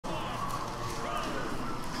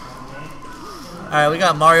Alright, we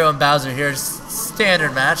got Mario and Bowser here.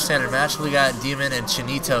 Standard match. We got Dmon and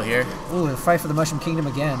Chinito here. Ooh, a fight for the Mushroom Kingdom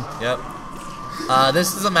again. Yep.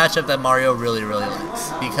 This is a matchup that Mario really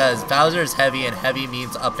likes because Bowser is heavy, and heavy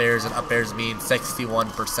means up airs, and up airs means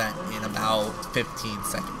 61% in about 15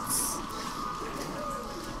 seconds.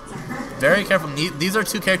 Very careful. These are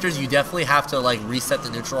two characters you definitely have to like reset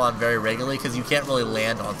the neutral on very regularly because you can't really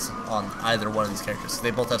land on either one of these characters.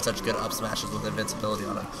 They both have such good up smashes with invincibility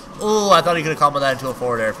on them. Oh, I thought he could have comboed that into a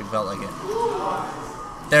forward air if he felt like it.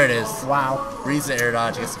 There it is. Wow. Reads the air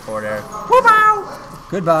dodge, gets the forward air. Woo-bow!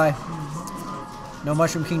 Goodbye. No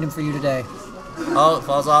Mushroom Kingdom for you today. Oh, it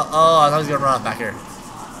falls off. Oh, I thought he was gonna run off back here.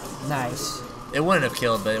 Nice. It wouldn't have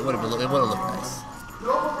killed, but it would have looked nice.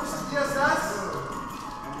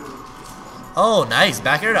 Oh, nice.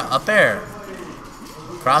 Back air to up air.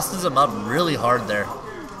 Crosses him up really hard there.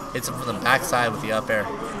 Hits him from the backside with the up air.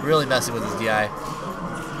 Really messing with his DI.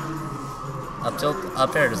 Up tilt,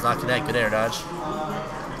 up air does not connect. Good air dodge.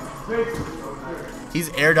 He's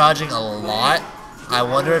air dodging a lot. I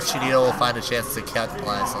wonder if Chinito will find a chance to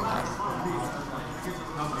capitalize on that.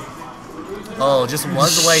 Oh, just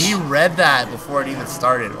one's away. He read that before it even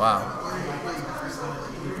started. Wow.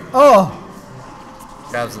 Oh!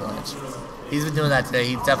 Grabs the ledge. He's been doing that today.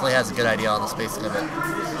 He definitely has a good idea on the spacing of it.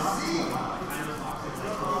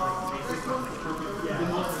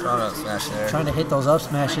 Trying to up smash there. Trying to hit those up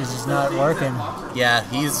smashes is not working. Yeah,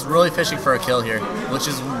 he's really fishing for a kill here, which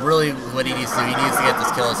is really what he needs to do. He needs to get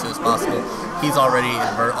this kill as soon as possible. He's already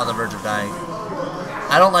on the verge of dying.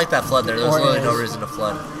 I don't like that flood there. There's literally no reason to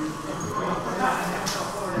flood.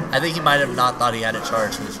 I think he might have not thought he had it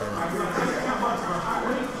charged when he was trying to.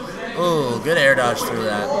 Ooh, good air dodge through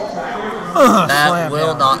that. That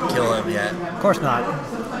will not kill him yet. Of course not.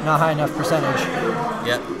 Not high enough percentage.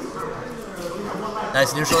 Yep.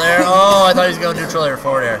 Nice neutral air. Oh, I thought he was going neutral air,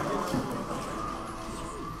 forward air.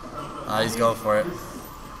 He's going for it.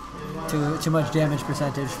 Too much damage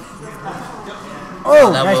percentage.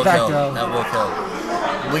 Oh, nice back throw. That will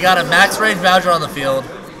kill. We got a max range Bowser on the field.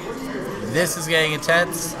 This is getting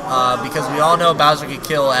intense because we all know Bowser can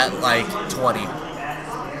kill at like 20.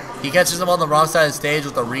 He catches him on the wrong side of the stage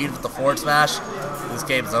with a read with the forward smash. This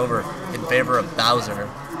game's over in favor of Bowser.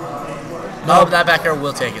 No, that back air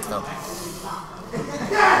will take it though.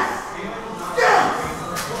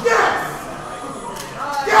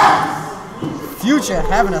 Future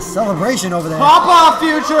having a celebration over there. Pop off,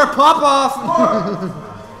 Future! Pop off!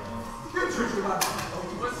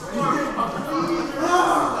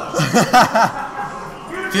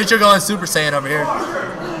 Future going Super Saiyan over here.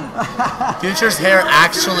 Future's hair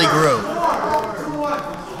actually grew.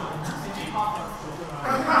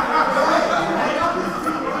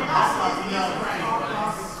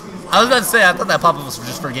 I was about to say, I thought that pop-up was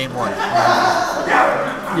just for game 1.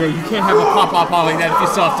 Yeah, you can't have a pop-off like that if you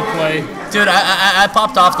still have to play. Dude, I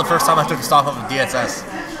popped off the first time I took a stop off of DSS.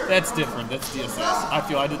 That's different. That's DSS. I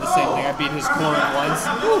feel I did the same thing. I beat his Corrin once.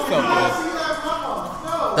 Ooh, felt good.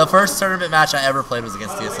 The first tournament match I ever played was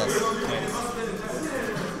against DSS.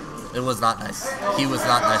 It was not nice. He was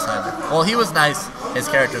not nice either. Well, he was nice. His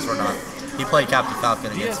characters were not. He played Captain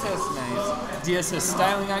Falcon against me. DSS nice. DSS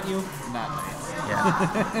styling at you, not nice.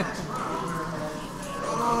 Yeah.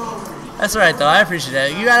 That's alright though. I appreciate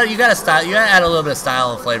it. You gotta style. You gotta add a little bit of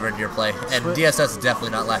style and flavor into your play, and DSS is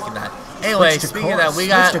definitely not lacking that. Anyway, speaking of that, we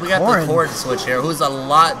got the Corrin switch here, who's a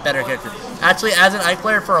lot better character. Actually, as an Ike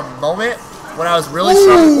player for a moment, when I was really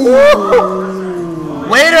strong.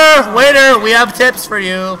 Waiter, we have tips for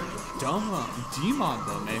you. Dmon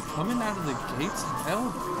though, man, coming out of the gates of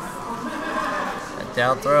hell. That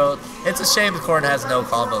down throw. It's a shame Corrin has no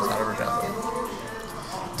combos out of her down throw.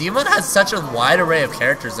 Dmon has such a wide array of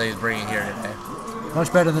characters that he's bringing here today.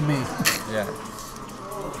 Much better than me. Yeah.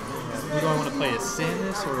 Do I want to play as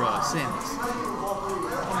Samus or Samus?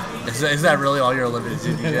 Is that really all you're limited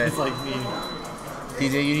to, DJ? It's like me.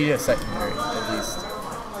 DJ, you need a secondary, at least.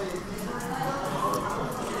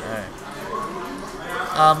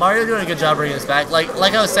 Alright. Mario doing a good job bringing this back. Like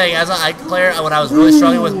I was saying, as an Ike player, when I was really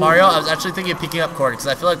struggling with Mario, I was actually thinking of picking up Corrin, because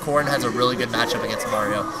I feel like Corrin has a really good matchup against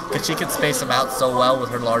Mario, because she can space him out so well with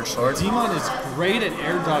her large swords. Dmon is great at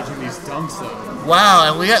air dodging these dunks though. Wow,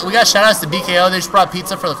 and we got shout outs to BKO. They just brought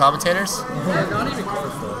pizza for the commentators. Yeah, not even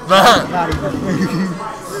close though. Not even.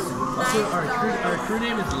 Also, our crew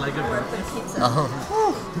name is Lego Birthday. Oh.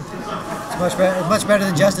 It's much better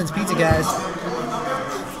than Justin's Pizza, guys.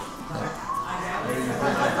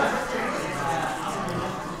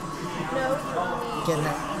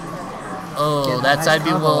 Oh, that side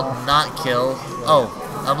B will not kill. Oh,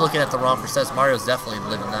 I'm looking at the wrong percent. Mario's definitely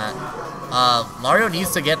living that. Mario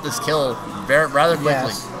needs to get this kill rather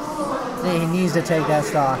quickly. Yes. He needs to take that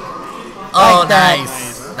stock. Oh, Like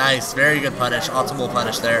that. nice. Very good punish. Optimal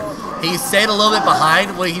punish there. He stayed a little bit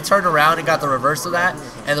behind when he turned around and got the reverse of that.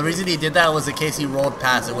 And the reason he did that was in case he rolled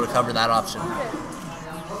past, it would have covered that option. Oh,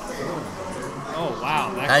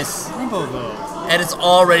 wow. That Nice. combo, though. And it's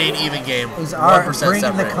already an even game. He's 1% bringing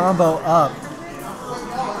separate. the combo up.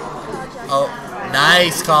 Oh,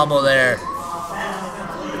 nice combo there.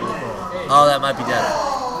 Oh, that might be dead.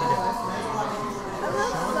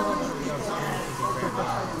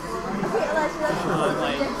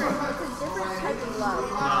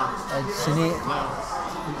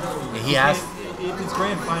 He has. If it's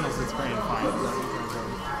grand finals, it's grand finals.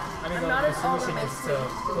 I mean, the solution is to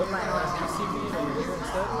put my PCB over here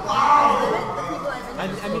instead. I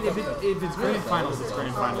mean, if it's grand finals, it's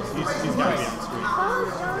grand finals. He's got to be on the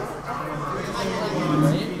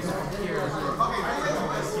screen.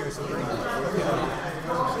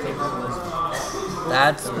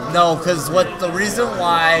 That's no, because the reason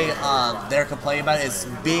why they're complaining about it is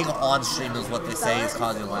being on stream is what they say is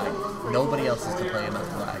causing lag. Nobody else is complaining about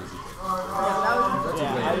the lag. I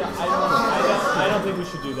don't think we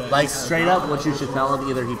should do that. Like straight up, what you should tell him,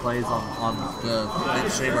 either he plays on the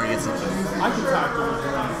stream or he gets it. I can talk to him.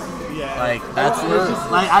 Yeah. Like that's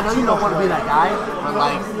like I know you don't want to be that guy, but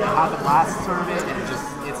like it happened last tournament and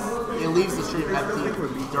it leaves the stream empty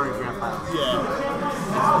during grand finals.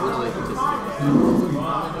 Yeah. It's literally just.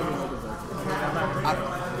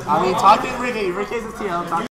 I mean, talk to Enrique. Enrique's a TL.